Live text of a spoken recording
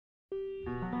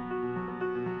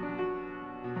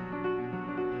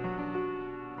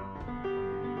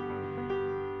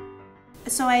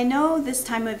So I know this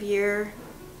time of year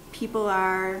people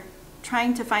are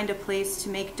trying to find a place to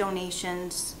make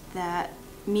donations that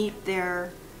meet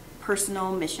their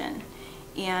personal mission.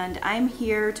 And I'm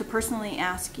here to personally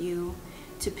ask you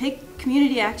to pick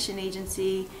Community Action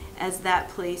Agency as that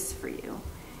place for you.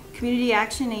 Community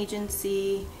Action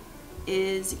Agency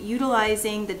is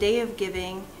utilizing the Day of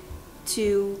Giving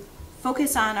to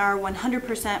focus on our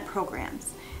 100%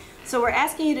 programs. So we're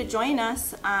asking you to join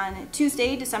us on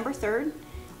Tuesday, December 3rd.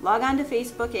 Log on to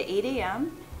Facebook at 8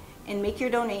 a.m. and make your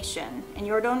donation. And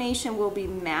your donation will be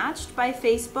matched by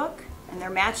Facebook, and they're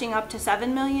matching up to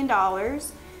 $7 million.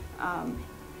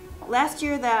 Last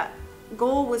year that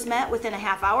goal was met within a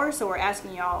half hour, so we're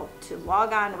asking y'all to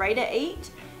log on right at 8,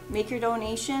 make your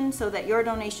donation so that your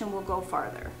donation will go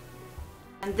farther.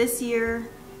 And this year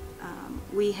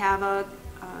we have a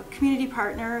community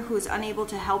partner who is unable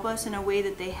to help us in a way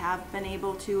that they have been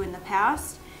able to in the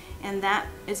past, and that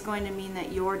is going to mean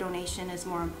that your donation is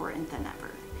more important than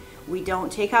ever. We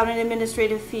don't take out an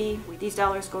administrative fee. These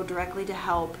dollars go directly to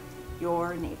help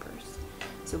your neighbors.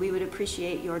 So we would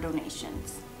appreciate your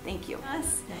donations. Thank you.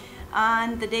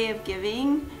 On the Day of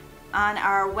Giving, on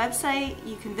our website,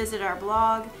 you can visit our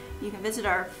blog, you can visit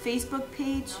our Facebook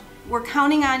page. We're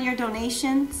counting on your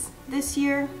donations this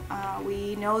year.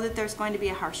 We know that there's going to be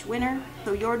a harsh winter,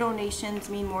 so your donations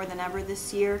mean more than ever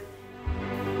this year.